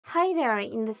Hi there,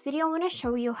 in this video I want to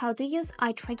show you how to use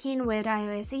eye tracking with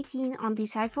iOS 18 on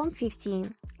this iPhone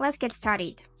 15. Let's get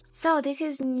started. So this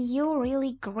is new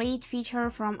really great feature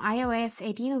from iOS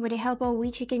 18 with the help of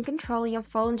which you can control your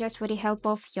phone just with the help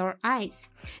of your eyes.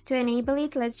 To enable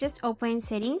it, let's just open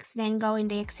settings, then go in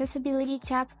the accessibility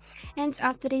tab, and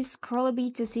after this scroll a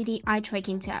bit to see the eye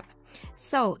tracking tab.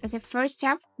 So as a first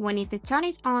step, we need to turn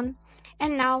it on,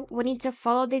 and now we need to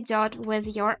follow the dot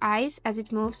with your eyes as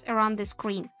it moves around the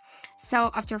screen.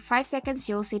 So after 5 seconds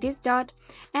you'll see this dot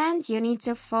and you need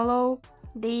to follow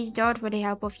this dot with the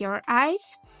help of your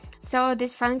eyes. So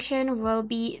this function will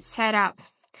be set up.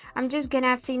 I'm just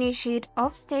gonna finish it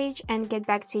off stage and get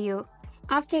back to you.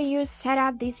 After you set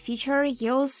up this feature,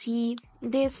 you'll see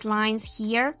these lines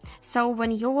here. So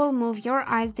when you will move your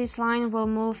eyes, this line will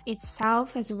move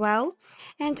itself as well.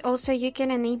 And also you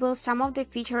can enable some of the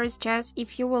features just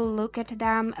if you will look at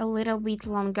them a little bit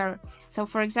longer. So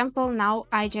for example, now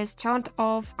I just turned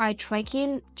off eye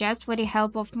tracking just with the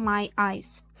help of my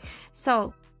eyes.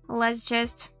 So let's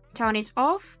just turn it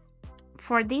off.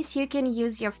 For this, you can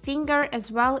use your finger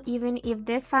as well, even if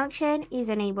this function is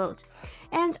enabled.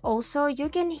 And also, you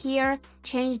can here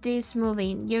change this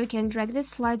moving. You can drag the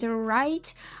slider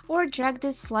right or drag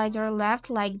the slider left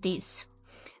like this.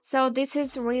 So this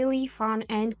is really fun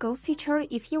and cool feature.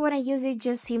 If you want to use it,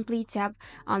 just simply tap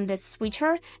on the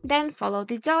switcher, then follow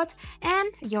the dot,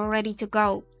 and you're ready to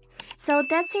go. So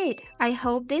that's it. I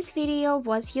hope this video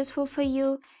was useful for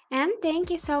you, and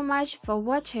thank you so much for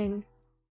watching.